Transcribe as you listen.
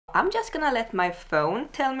I'm just gonna let my phone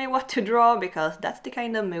tell me what to draw because that's the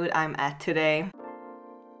kind of mood I'm at today.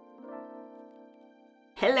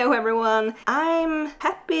 Hello everyone! I'm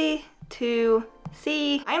happy to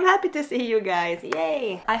see you guys,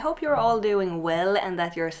 yay! I hope you're all doing well and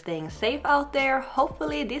that you're staying safe out there.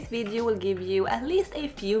 Hopefully this video will give you at least a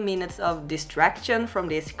few minutes of distraction from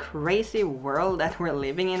this crazy world that we're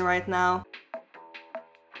living in right now.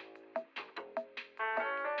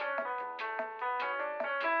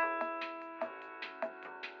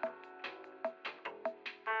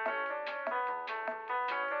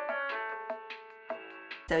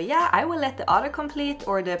 So yeah, I will let the autocomplete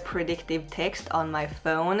or the predictive text on my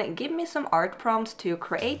phone give me some art prompts to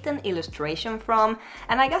create an illustration from,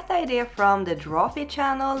 and I got the idea from the Drawfit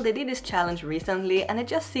channel. They did this challenge recently and it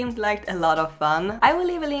just seemed like a lot of fun. I will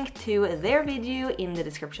leave a link to their video in the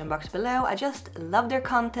description box below. I just love their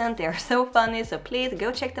content, they're so funny, so please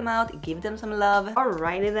go check them out, give them some love.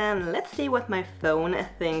 Alrighty then, let's see what my phone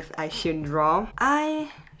thinks I should draw.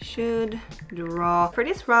 For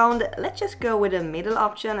this round, let's just go with the middle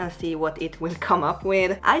option and see what it will come up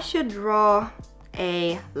with. I should draw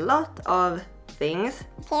a lot of things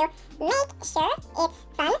to make sure it's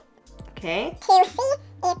fun. Okay. To see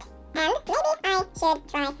it, and maybe I should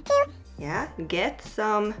try to get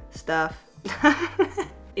some stuff.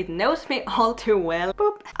 It knows me all too well.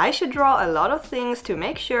 Boop. I should draw a lot of things to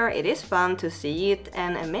make sure it is fun to see it,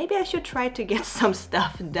 and maybe I should try to get some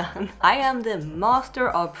stuff done. I am the master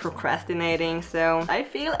of procrastinating, so I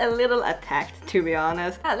feel a little attacked, to be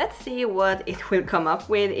honest. Let's see what it will come up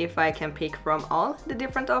with if I can pick from all the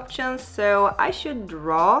different options. So I should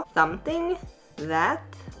draw something that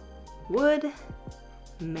would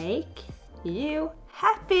make you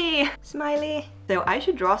happy! Smiley! So I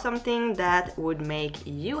should draw something that would make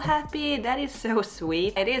you happy. That is so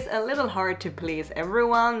sweet. It is a little hard to please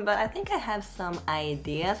everyone, but I think I have some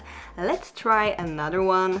ideas. Let's try another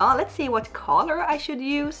one. Oh, let's see what color I should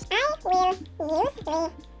use. I will use the color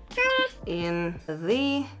in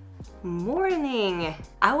the morning.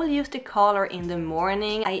 I will use the color in the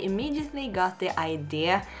morning. I immediately got the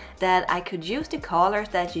idea that I could use the colors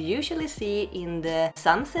that you usually see in the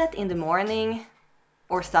sunset in the morning.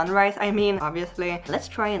 Or sunrise, I mean, obviously. Let's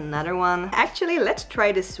try another one. Actually, let's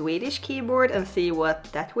try the Swedish keyboard and see what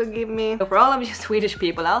that will give me. So for all of you Swedish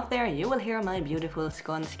people out there, you will hear my beautiful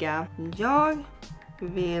skånska. Jag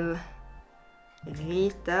vill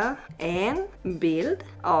rita en bild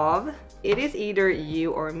av... It is either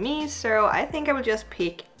you or me, so I think I will just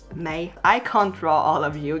pick May. I can't draw all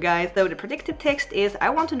of you guys. So the predictive text is I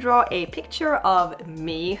want to draw a picture of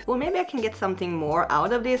me. Well, maybe I can get something more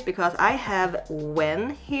out of this because I have when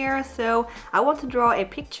here. So I want to draw a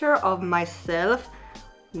picture of myself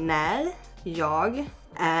när jag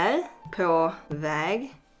är på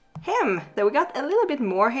väg hem. So we got a little bit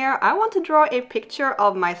more here. I want to draw a picture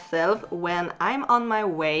of myself when I'm on my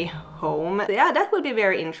way home. So yeah, that will be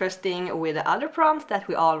very interesting with the other prompts that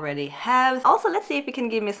we already have. Also, let's see if you can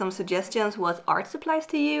give me some suggestions what art supplies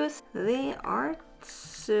to use. The art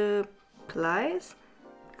supplies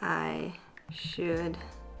I should...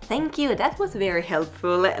 Thank you, that was very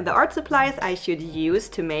helpful. The art supplies I should use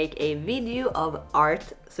to make a video of art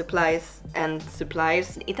supplies and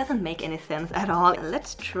supplies. It doesn't make any sense at all.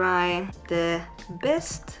 Let's try the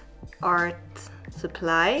best art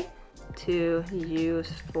supply to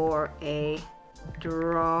use for a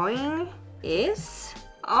drawing is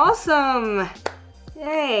awesome!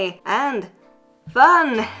 Yay! And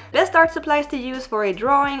fun! Best art supplies to use for a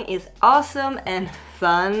drawing is awesome and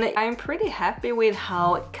fun. I'm pretty happy with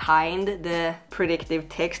how kind the predictive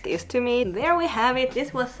text is to me. There we have it.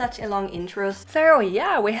 This was such a long intro. So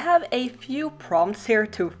yeah, we have a few prompts here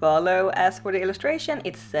to follow. As for the illustration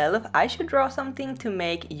itself, I should draw something to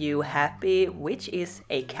make you happy, which is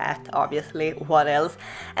a cat, obviously. What else?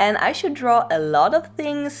 And I should draw a lot of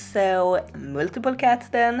things, so multiple cats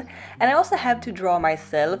then. And I also have to draw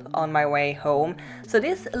myself on my way home. So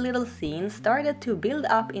this little scene started to build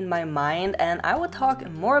up in my mind, and I will talk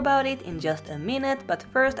more about it in just a minute, but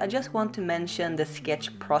first I just want to mention the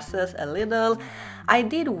sketch process a little. I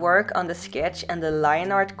did work on the sketch and the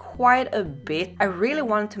line art quite a bit. I really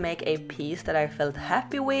wanted to make a piece that I felt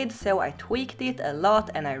happy with, so I tweaked it a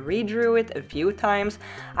lot and I redrew it a few times.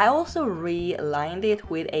 I also relined it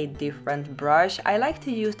with a different brush. I like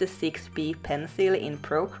to use the 6B pencil in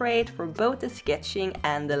ProCreate for both the sketching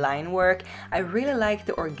and the line work. I really like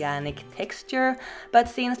the organic texture, but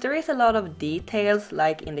since there is a lot of details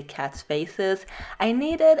like in the cat's faces, I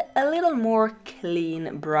needed a little more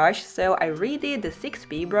clean brush, so I redid the the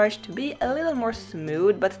 6B brush to be a little more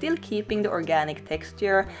smooth but still keeping the organic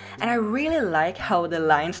texture, and I really like how the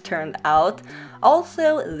lines turned out.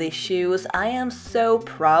 Also the shoes, I am so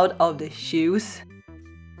proud of the shoes.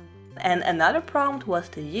 And another prompt was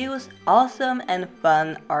to use awesome and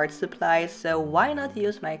fun art supplies, so why not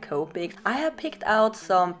use my Copic? I have picked out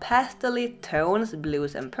some pastel-y tones,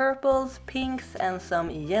 blues and purples, pinks, and some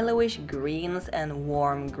yellowish greens and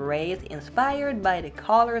warm grays inspired by the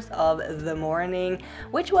colors of the morning,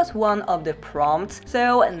 which was one of the prompts.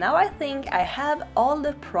 So now I think I have all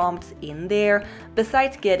the prompts in there,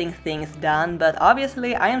 besides getting things done, but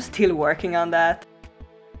obviously I am still working on that.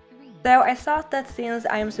 So I thought that since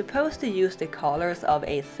I am supposed to use the colors of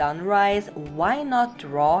a sunrise, why not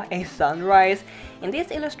draw a sunrise? In this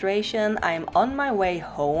illustration I'm on my way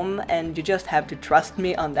home, and you just have to trust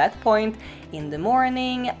me on that point. In the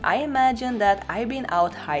morning, I imagine that I've been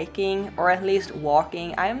out hiking, or at least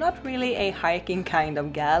walking. I am not really a hiking kind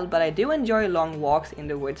of gal, but I do enjoy long walks in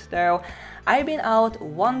the woods though. I've been out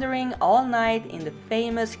wandering all night in the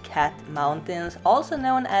famous Cat Mountains, also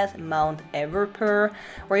known as Mount Everpurr,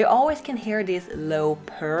 where you always can hear this low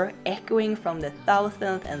purr echoing from the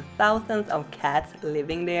thousands and thousands of cats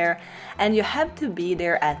living there. And you have to be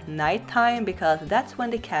there at nighttime because that's when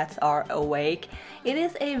the cats are awake. It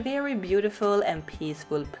is a very beautiful and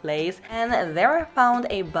peaceful place, and there I found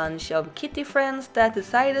a bunch of kitty friends that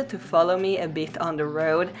decided to follow me a bit on the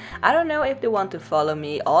road. I don't know if they want to follow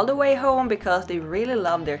me all the way home because they really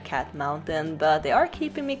love their cat mountain, but they are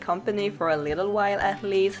keeping me company for a little while at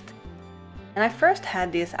least. And I first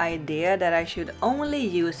had this idea that I should only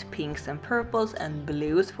use pinks and purples and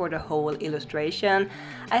blues for the whole illustration.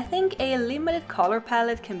 I think a limited color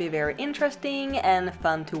palette can be very interesting and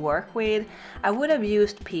fun to work with. I would have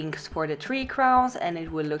used pinks for the tree crowns and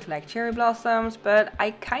it would look like cherry blossoms, but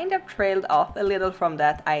I kind of trailed off a little from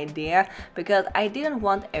that idea because I didn't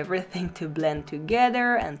want everything to blend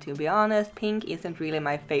together, and to be honest, pink isn't really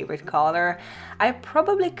my favorite color. I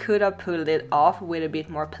probably could have pulled it off with a bit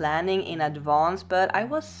more planning in advance, but I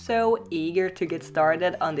was so eager to get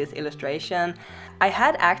started on this illustration. I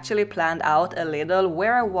had actually planned out a little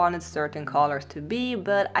where I wanted certain colors to be,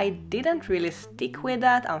 but I didn't really stick with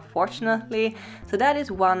that, unfortunately. So that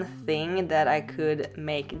is one thing that I could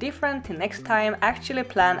make different to next time, actually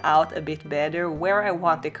plan out a bit better where I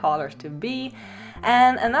want the colors to be.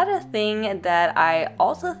 And another thing that I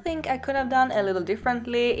also think I could have done a little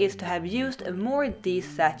differently is to have used a more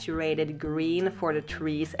desaturated green for the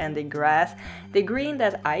trees and the grass. The green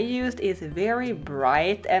that I used is very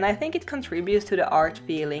bright, and I think it contributes to the art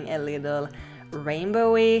feeling a little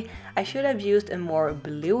rainbowy. I should have used a more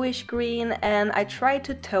bluish green, and I tried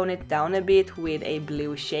to tone it down a bit with a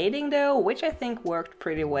blue shading though, which I think worked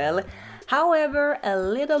pretty well. However, a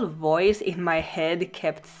little voice in my head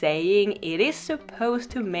kept saying it is supposed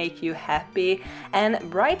to make you happy, and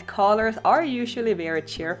bright colors are usually very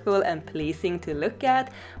cheerful and pleasing to look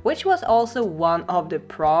at, which was also one of the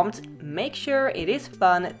prompts. Make sure it is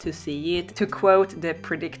fun to see it, to quote the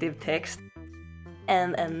predictive text.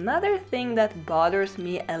 And another thing that bothers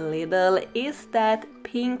me a little is that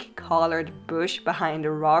pink colored bush behind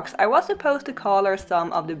the rocks. I was supposed to color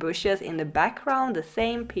some of the bushes in the background the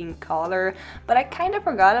same pink color, but I kind of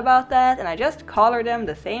forgot about that and I just colored them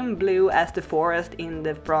the same blue as the forest in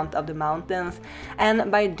the front of the mountains.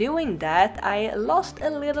 And by doing that, I lost a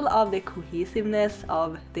little of the cohesiveness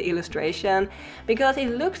of the illustration, because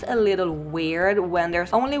it looks a little weird when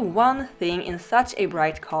there's only one thing in such a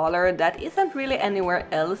bright color that isn't really anywhere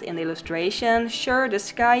else in the illustration. Sure, the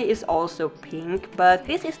sky is also pink, but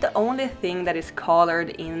this is the only thing that is colored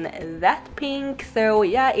in that pink, so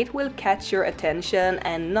yeah, it will catch your attention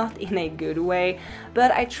and not in a good way.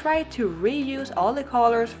 But I tried to reuse all the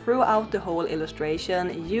colors throughout the whole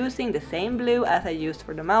illustration, using the same blue as I used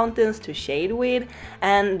for the mountains to shade with,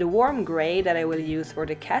 and the warm gray that I will use for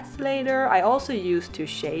the cats later I also used to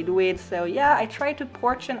shade with. So yeah, I tried to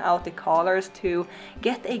portion out the colors to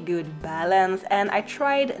get a good balance, and I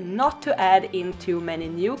tried not to add in too many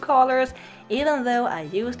new colors, even though I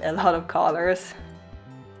used a lot of colors.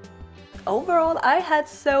 Overall, I had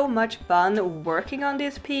so much fun working on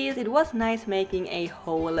this piece. It was nice making a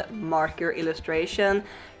whole marker illustration.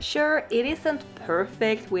 Sure, it isn't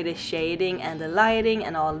perfect with the shading and the lighting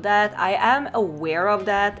and all that. I am aware of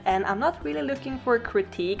that, and I'm not really looking for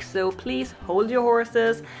critiques, so please hold your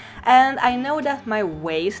horses. And I know that my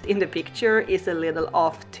waist in the picture is a little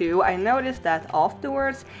off too. I noticed that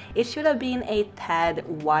afterwards. It should have been a tad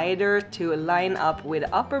wider to line up with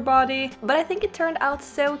the upper body, but I think it turned out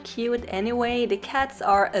so cute anyway, the cats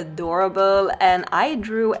are adorable, and I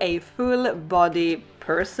drew a full body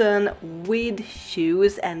person with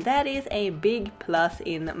shoes, and that is a big plus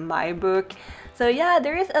in my book. So yeah,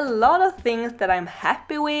 there is a lot of things that I'm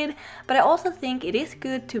happy with, but I also think it is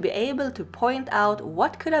good to be able to point out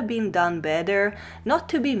what could have been done better, not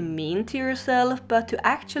to be mean to yourself, but to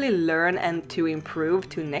actually learn and to improve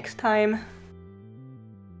to next time.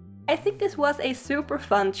 I think this was a super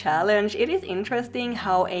fun challenge. It is interesting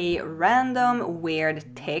how a random weird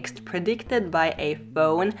text predicted by a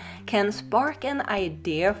phone can spark an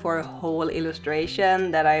idea for a whole illustration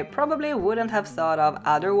that I probably wouldn't have thought of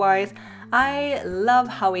otherwise. I love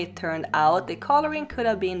how it turned out. The coloring could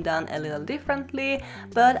have been done a little differently,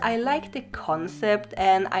 but I like the concept,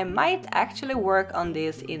 and I might actually work on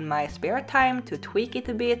this in my spare time to tweak it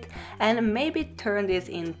a bit and maybe turn this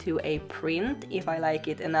into a print if I like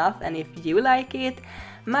it enough and if you like it.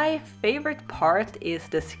 My favorite part is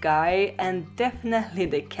the sky and definitely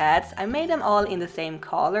the cats. I made them all in the same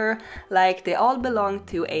color, like they all belong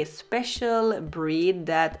to a special breed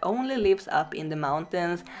that only lives up in the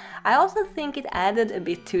mountains. I also think it added a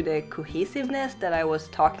bit to the cohesiveness that I was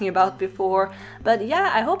talking about before. But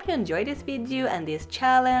yeah, I hope you enjoyed this video and this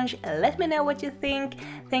challenge. Let me know what you think.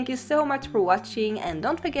 Thank you so much for watching, and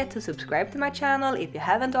don't forget to subscribe to my channel if you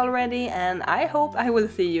haven't already, and I hope I will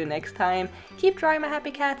see you next time. Keep drawing, my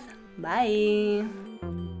happy cats. Bye!